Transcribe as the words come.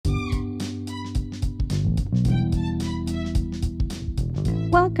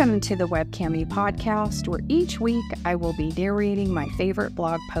Welcome to the Webcammy podcast, where each week I will be narrating my favorite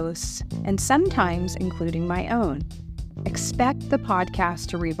blog posts and sometimes including my own. Expect the podcast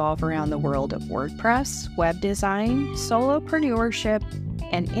to revolve around the world of WordPress, web design, solopreneurship,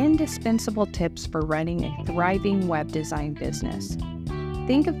 and indispensable tips for running a thriving web design business.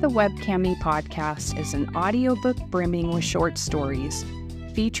 Think of the Webcammy podcast as an audiobook brimming with short stories,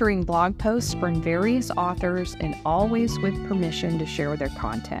 featuring blog posts from various authors and always with permission to share their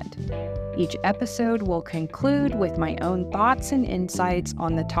content. Each episode will conclude with my own thoughts and insights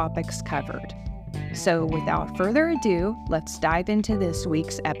on the topics covered. So without further ado, let's dive into this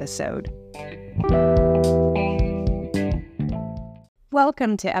week's episode.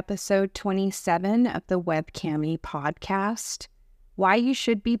 Welcome to episode 27 of the Webcammy podcast, Why You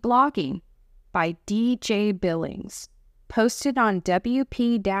Should Be Blogging by DJ Billings, posted on wp-dj.com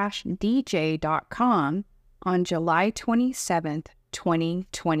on July 27th,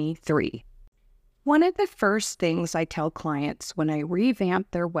 2023. One of the first things I tell clients when I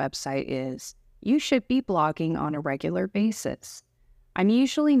revamp their website is, you should be blogging on a regular basis. I'm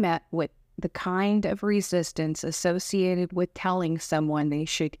usually met with the kind of resistance associated with telling someone they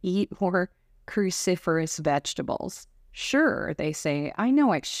should eat more cruciferous vegetables. Sure, they say, I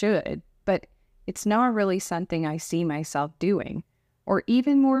know I should, but it's not really something I see myself doing. Or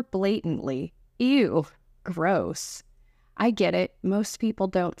even more blatantly, ew, gross. I get it. Most people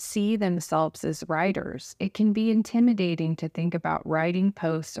don't see themselves as writers. It can be intimidating to think about writing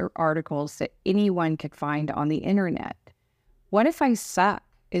posts or articles that anyone could find on the internet. What if I suck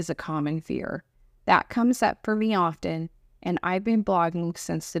is a common fear. That comes up for me often, and I've been blogging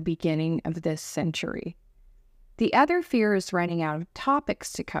since the beginning of this century. The other fear is running out of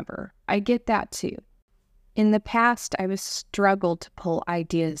topics to cover. I get that too. In the past, I have struggled to pull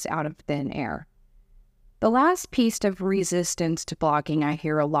ideas out of thin air. The last piece of resistance to blogging I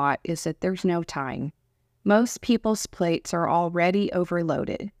hear a lot is that there's no time. Most people's plates are already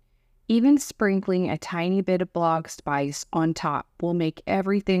overloaded. Even sprinkling a tiny bit of blog spice on top will make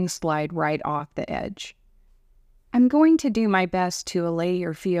everything slide right off the edge. I'm going to do my best to allay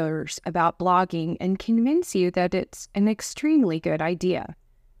your fears about blogging and convince you that it's an extremely good idea.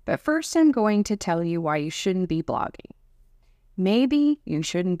 But first, I'm going to tell you why you shouldn't be blogging. Maybe you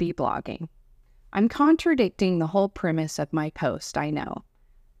shouldn't be blogging. I'm contradicting the whole premise of my post, I know.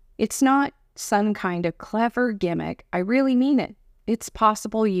 It's not some kind of clever gimmick. I really mean it. It's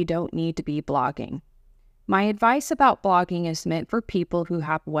possible you don't need to be blogging. My advice about blogging is meant for people who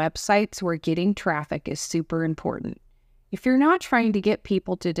have websites where getting traffic is super important. If you're not trying to get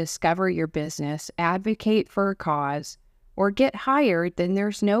people to discover your business, advocate for a cause, or get hired, then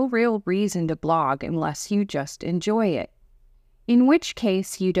there's no real reason to blog unless you just enjoy it. In which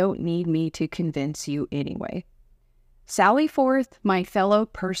case, you don't need me to convince you anyway. Sally forth, my fellow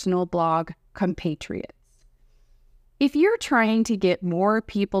personal blog compatriots. If you're trying to get more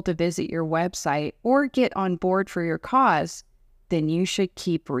people to visit your website or get on board for your cause, then you should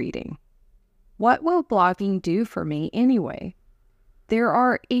keep reading. What will blogging do for me anyway? There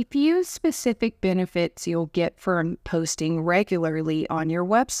are a few specific benefits you'll get from posting regularly on your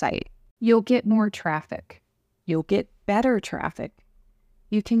website. You'll get more traffic. You'll get better traffic.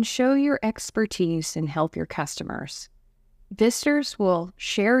 You can show your expertise and help your customers. Visitors will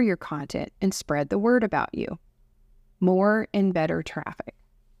share your content and spread the word about you. More and better traffic.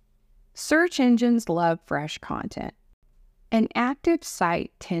 Search engines love fresh content. An active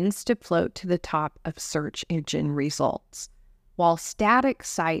site tends to float to the top of search engine results, while static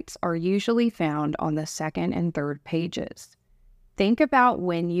sites are usually found on the second and third pages. Think about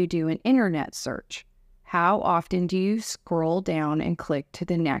when you do an internet search. How often do you scroll down and click to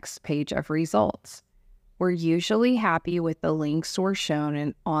the next page of results? We're usually happy with the links we're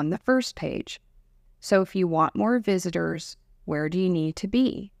shown on the first page. So if you want more visitors, where do you need to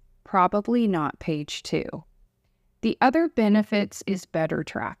be? Probably not page 2. The other benefits is better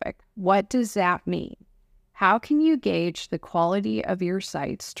traffic. What does that mean? How can you gauge the quality of your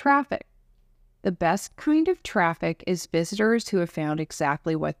site's traffic? The best kind of traffic is visitors who have found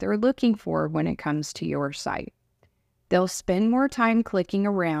exactly what they're looking for when it comes to your site. They'll spend more time clicking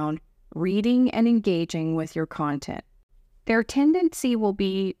around, reading and engaging with your content. Their tendency will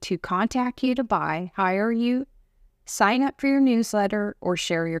be to contact you to buy, hire you, sign up for your newsletter, or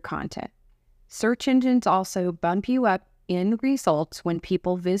share your content. Search engines also bump you up in results when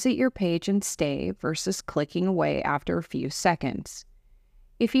people visit your page and stay versus clicking away after a few seconds.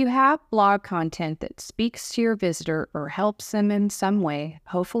 If you have blog content that speaks to your visitor or helps them in some way,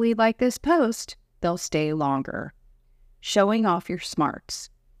 hopefully like this post, they'll stay longer. Showing off your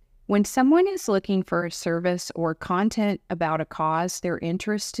smarts. When someone is looking for a service or content about a cause they're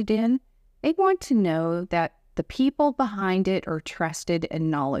interested in, they want to know that the people behind it are trusted and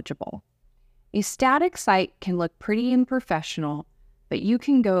knowledgeable. A static site can look pretty unprofessional, but you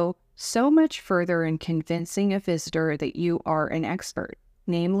can go so much further in convincing a visitor that you are an expert,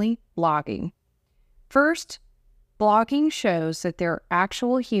 namely blogging. First, blogging shows that there are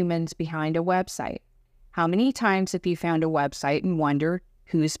actual humans behind a website. How many times have you found a website and wondered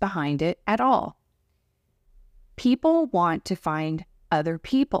who's behind it at all? People want to find other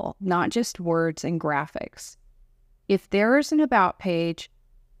people, not just words and graphics. If there is an about page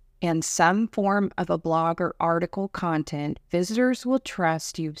and some form of a blog or article content, visitors will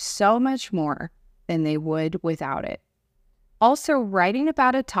trust you so much more than they would without it. Also, writing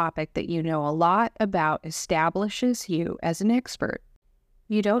about a topic that you know a lot about establishes you as an expert.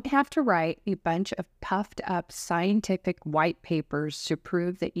 You don't have to write a bunch of puffed up scientific white papers to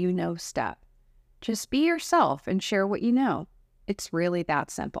prove that you know stuff. Just be yourself and share what you know. It's really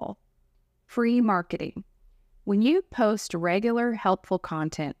that simple. Free marketing. When you post regular helpful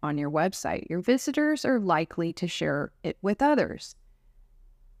content on your website, your visitors are likely to share it with others.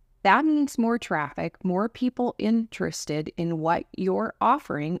 That means more traffic, more people interested in what you're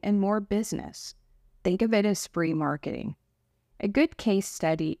offering, and more business. Think of it as free marketing. A good case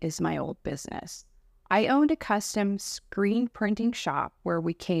study is my old business. I owned a custom screen printing shop where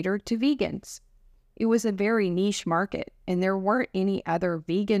we catered to vegans. It was a very niche market, and there weren't any other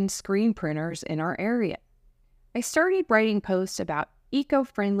vegan screen printers in our area. I started writing posts about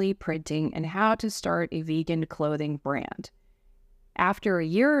eco-friendly printing and how to start a vegan clothing brand. After a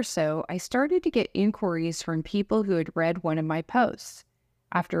year or so, I started to get inquiries from people who had read one of my posts.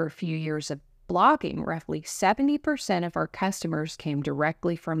 After a few years of blogging, roughly 70% of our customers came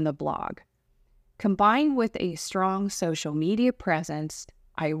directly from the blog. Combined with a strong social media presence,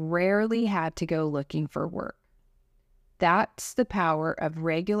 I rarely had to go looking for work. That's the power of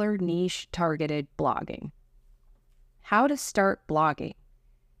regular niche targeted blogging. How to start blogging.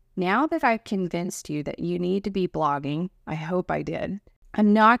 Now that I've convinced you that you need to be blogging, I hope I did,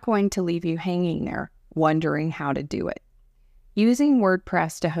 I'm not going to leave you hanging there wondering how to do it. Using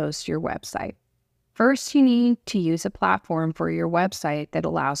WordPress to host your website. First, you need to use a platform for your website that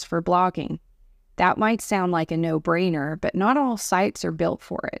allows for blogging. That might sound like a no-brainer, but not all sites are built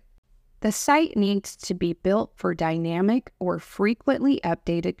for it. The site needs to be built for dynamic or frequently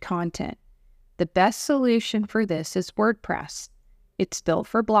updated content. The best solution for this is WordPress. It's built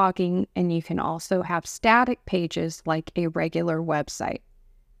for blogging, and you can also have static pages like a regular website.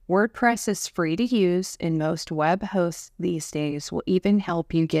 WordPress is free to use, and most web hosts these days will even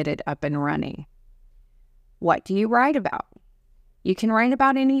help you get it up and running. What do you write about? You can write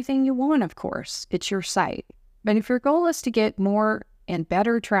about anything you want, of course. It's your site. But if your goal is to get more and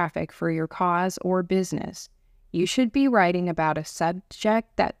better traffic for your cause or business, you should be writing about a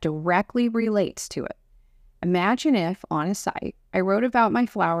subject that directly relates to it. Imagine if, on a site, I wrote about my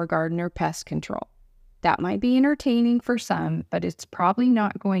flower garden or pest control. That might be entertaining for some, but it's probably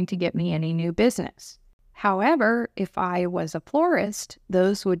not going to get me any new business. However, if I was a florist,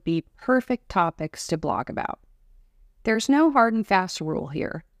 those would be perfect topics to blog about. There's no hard and fast rule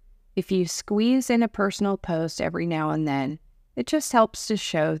here. If you squeeze in a personal post every now and then, it just helps to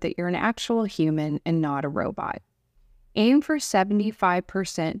show that you're an actual human and not a robot. Aim for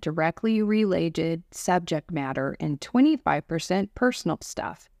 75% directly related subject matter and 25% personal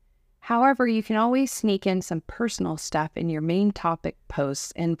stuff. However, you can always sneak in some personal stuff in your main topic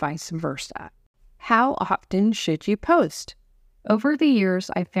posts and vice versa. How often should you post? Over the years,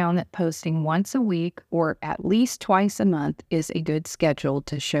 I've found that posting once a week or at least twice a month is a good schedule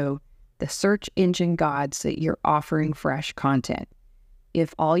to show the search engine gods that you're offering fresh content.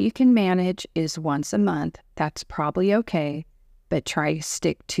 If all you can manage is once a month, that's probably okay, but try to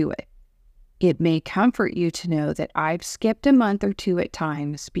stick to it. It may comfort you to know that I've skipped a month or two at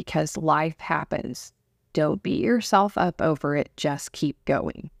times because life happens. Don't beat yourself up over it, just keep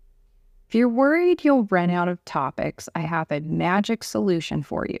going. If you're worried you'll run out of topics, I have a magic solution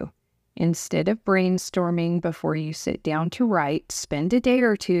for you. Instead of brainstorming before you sit down to write, spend a day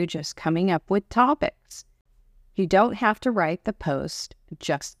or two just coming up with topics. You don't have to write the post,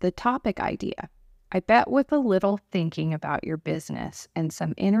 just the topic idea. I bet with a little thinking about your business and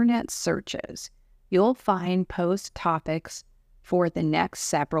some internet searches, you'll find post topics for the next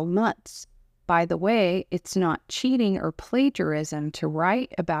several months. By the way, it's not cheating or plagiarism to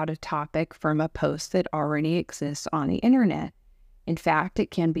write about a topic from a post that already exists on the internet. In fact,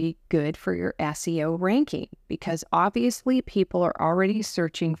 it can be good for your SEO ranking because obviously people are already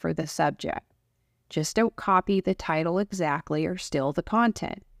searching for the subject. Just don't copy the title exactly or steal the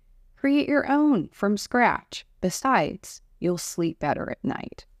content. Create your own from scratch. Besides, you'll sleep better at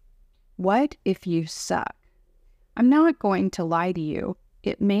night. What if you suck? I'm not going to lie to you.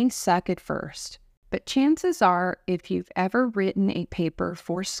 It may suck at first, but chances are if you've ever written a paper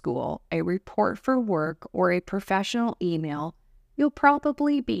for school, a report for work, or a professional email, you'll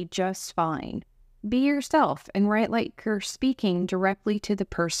probably be just fine. Be yourself and write like you're speaking directly to the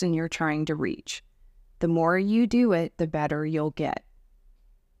person you're trying to reach. The more you do it, the better you'll get.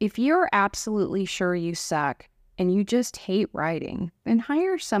 If you're absolutely sure you suck and you just hate writing, then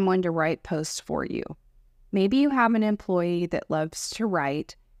hire someone to write posts for you. Maybe you have an employee that loves to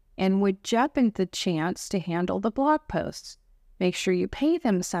write and would jump at the chance to handle the blog posts. Make sure you pay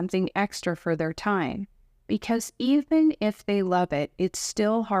them something extra for their time, because even if they love it, it's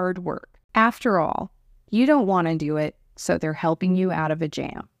still hard work. After all, you don't want to do it, so they're helping you out of a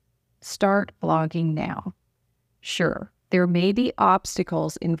jam. Start blogging now. Sure, there may be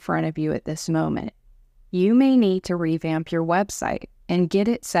obstacles in front of you at this moment. You may need to revamp your website and get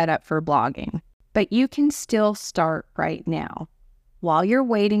it set up for blogging, but you can still start right now. While you're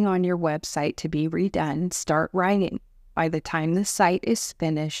waiting on your website to be redone, start writing. By the time the site is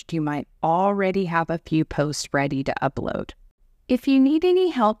finished, you might already have a few posts ready to upload. If you need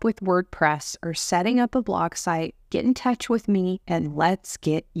any help with WordPress or setting up a blog site, get in touch with me and let's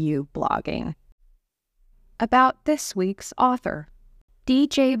get you blogging. About this week's author.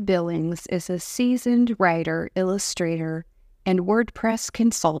 DJ Billings is a seasoned writer, illustrator, and WordPress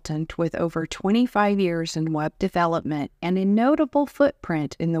consultant with over 25 years in web development and a notable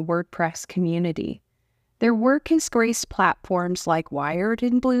footprint in the WordPress community. Their work has graced platforms like Wired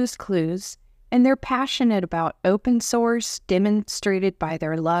and Blue's Clues, and they're passionate about open source, demonstrated by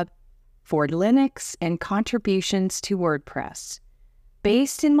their love for Linux and contributions to WordPress.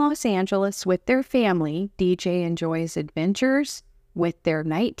 Based in Los Angeles with their family, DJ enjoys adventures with their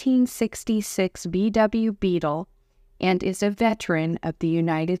 1966 VW Beetle and is a veteran of the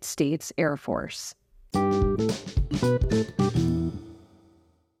United States Air Force.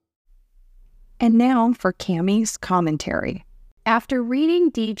 And now for Cammie's commentary. After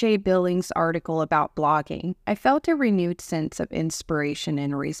reading DJ Billings' article about blogging, I felt a renewed sense of inspiration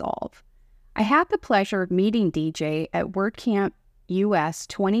and resolve. I had the pleasure of meeting DJ at WordCamp US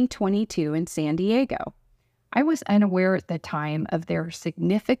 2022 in San Diego. I was unaware at the time of their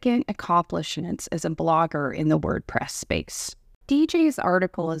significant accomplishments as a blogger in the WordPress space. DJ's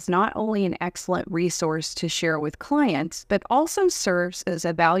article is not only an excellent resource to share with clients, but also serves as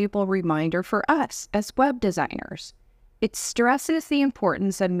a valuable reminder for us as web designers. It stresses the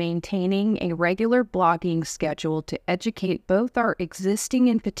importance of maintaining a regular blogging schedule to educate both our existing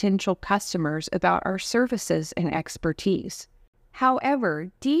and potential customers about our services and expertise.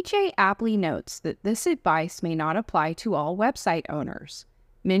 However, DJ aptly notes that this advice may not apply to all website owners.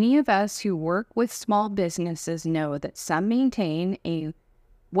 Many of us who work with small businesses know that some maintain a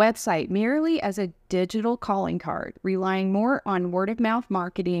website merely as a digital calling card, relying more on word-of-mouth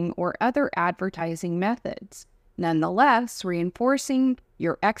marketing or other advertising methods. Nonetheless, reinforcing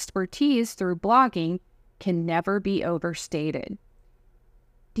your expertise through blogging can never be overstated.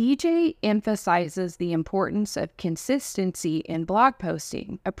 DJ emphasizes the importance of consistency in blog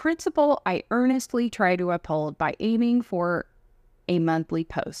posting, a principle I earnestly try to uphold by aiming for a monthly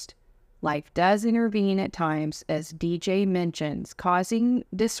post. Life does intervene at times, as DJ mentions, causing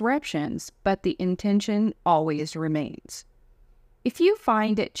disruptions, but the intention always remains. If you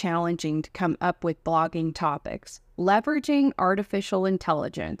find it challenging to come up with blogging topics, leveraging artificial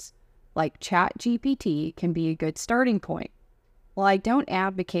intelligence like ChatGPT can be a good starting point. While I don't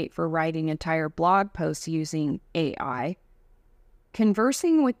advocate for writing entire blog posts using AI,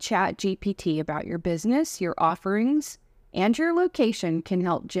 conversing with ChatGPT about your business, your offerings, and your location can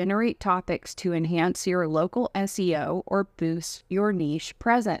help generate topics to enhance your local SEO or boost your niche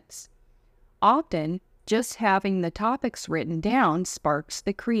presence. Often, just having the topics written down sparks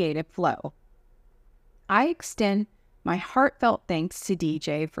the creative flow. I extend my heartfelt thanks to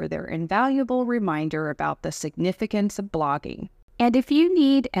DJ for their invaluable reminder about the significance of blogging. And if you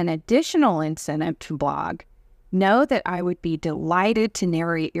need an additional incentive to blog, know that I would be delighted to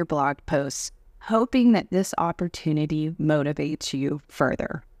narrate your blog posts, hoping that this opportunity motivates you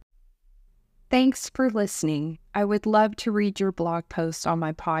further. Thanks for listening. I would love to read your blog posts on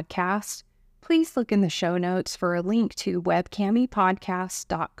my podcast. Please look in the show notes for a link to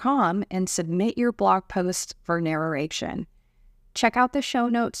webcammypodcast.com and submit your blog post for narration. Check out the show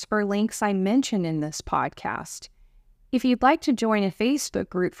notes for links I mentioned in this podcast. If you'd like to join a Facebook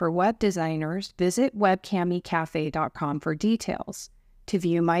group for web designers, visit webcammycafe.com for details. To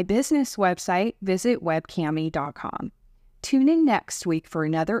view my business website, visit webcammy.com. Tune in next week for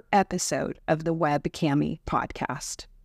another episode of the Web Cami podcast.